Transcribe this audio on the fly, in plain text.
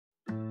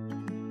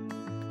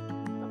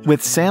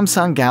With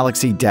Samsung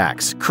Galaxy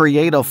DeX,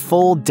 create a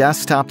full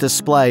desktop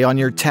display on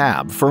your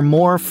tab for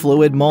more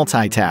fluid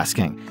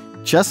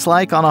multitasking, just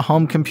like on a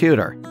home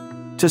computer.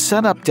 To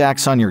set up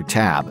DeX on your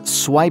tab,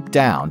 swipe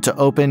down to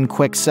open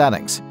Quick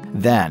Settings.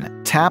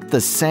 Then, tap the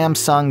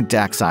Samsung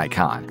DeX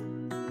icon.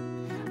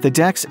 The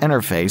DeX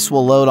interface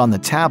will load on the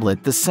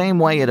tablet the same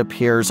way it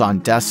appears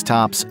on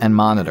desktops and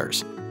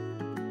monitors.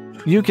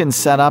 You can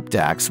set up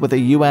DeX with a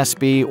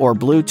USB or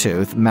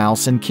Bluetooth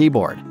mouse and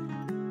keyboard.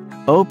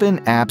 Open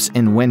apps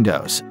in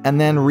Windows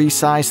and then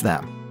resize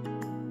them.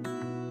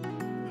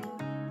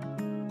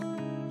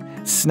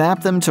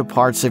 Snap them to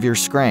parts of your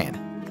screen.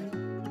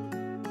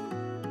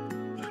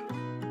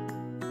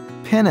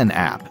 Pin an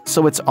app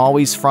so it's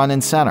always front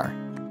and center.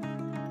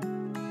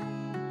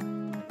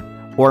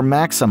 Or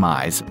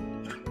maximize,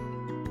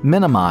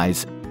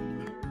 minimize,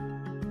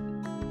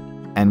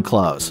 and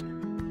close.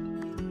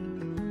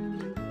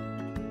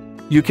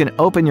 You can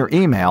open your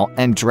email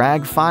and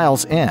drag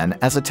files in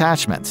as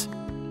attachments.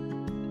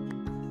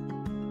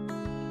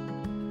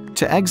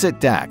 To exit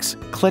DeX,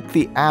 click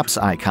the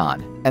Apps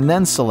icon and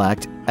then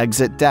select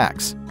Exit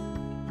DeX.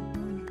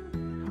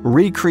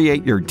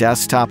 Recreate your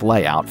desktop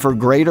layout for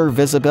greater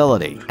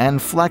visibility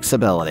and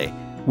flexibility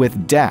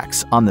with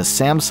DeX on the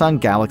Samsung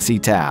Galaxy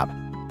tab.